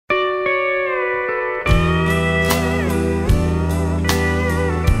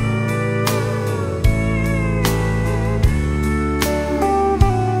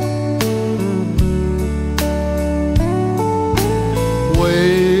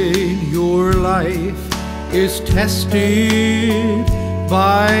is tested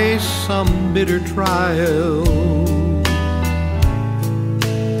by some bitter trial.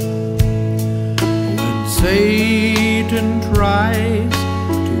 When Satan tries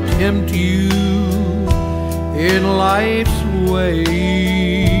to tempt you in life's way,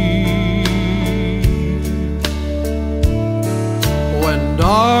 when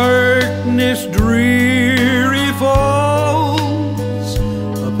darkness dreary falls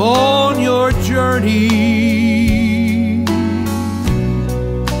upon your journey,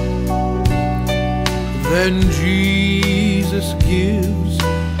 then Jesus gives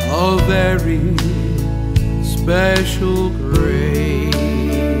a very special grace.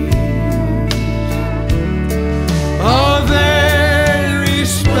 A very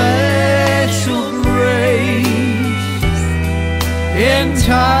special grace in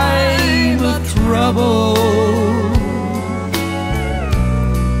time of trouble.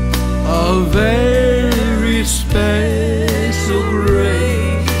 A very special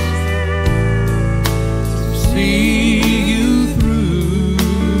grace to see you through.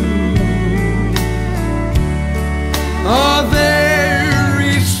 A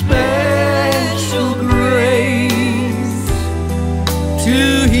very special grace to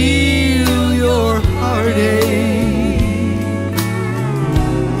heal your heartache.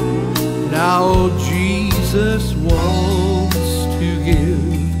 Now Jesus wants to give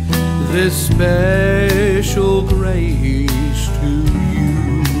this special grace to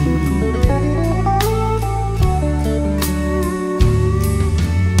you.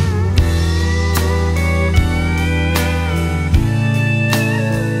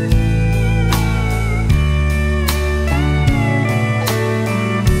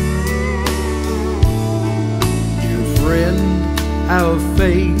 Dear friend, have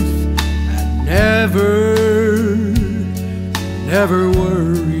faith and never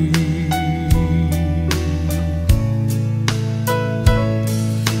worry.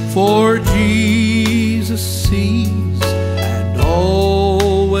 For Jesus sees and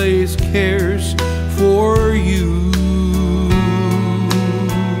always cares for you.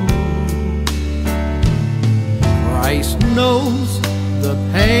 Christ knows the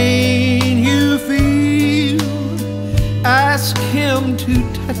pain you feel. Ask Him to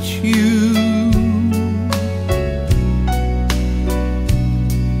touch you.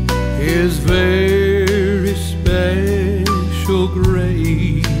 His very special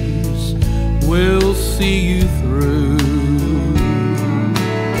grace will see you through.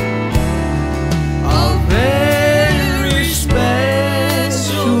 A very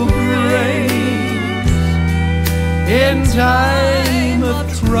special grace in time of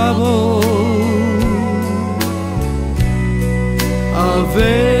trouble. A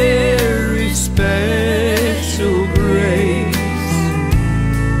very special grace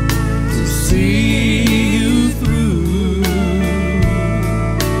to see you through.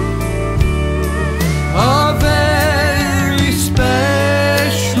 A very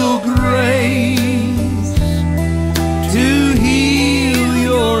special grace to heal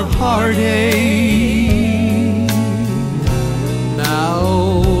your heartache.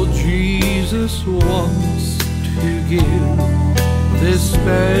 Now Jesus wants to give this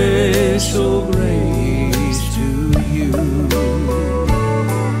special grace to you.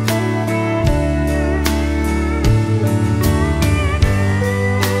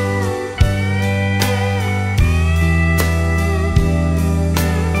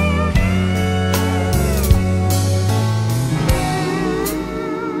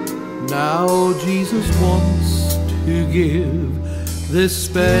 Now Jesus wants to give this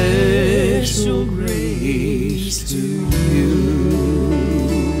special